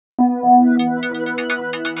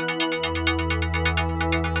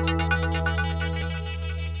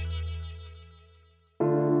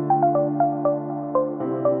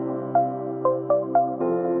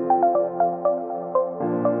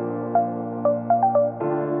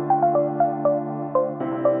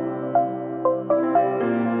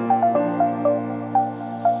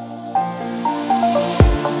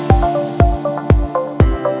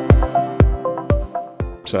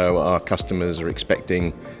So our customers are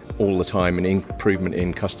expecting all the time an improvement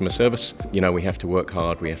in customer service. You know, we have to work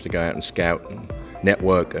hard, we have to go out and scout and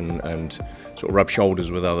network and sort of rub shoulders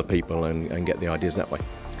with other people and get the ideas that way.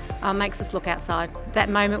 Makes us look outside. That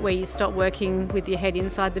moment where you stop working with your head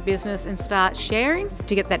inside the business and start sharing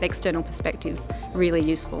to get that external perspective is really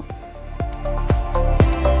useful.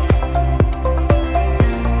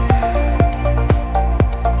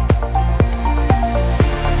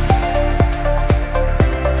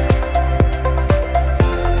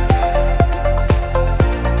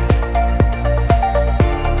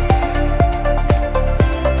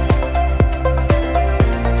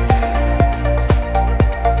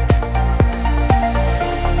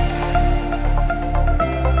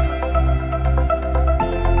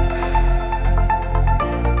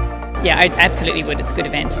 Yeah, I absolutely would. It's a good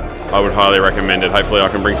event. I would highly recommend it. Hopefully I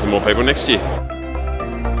can bring some more people next year.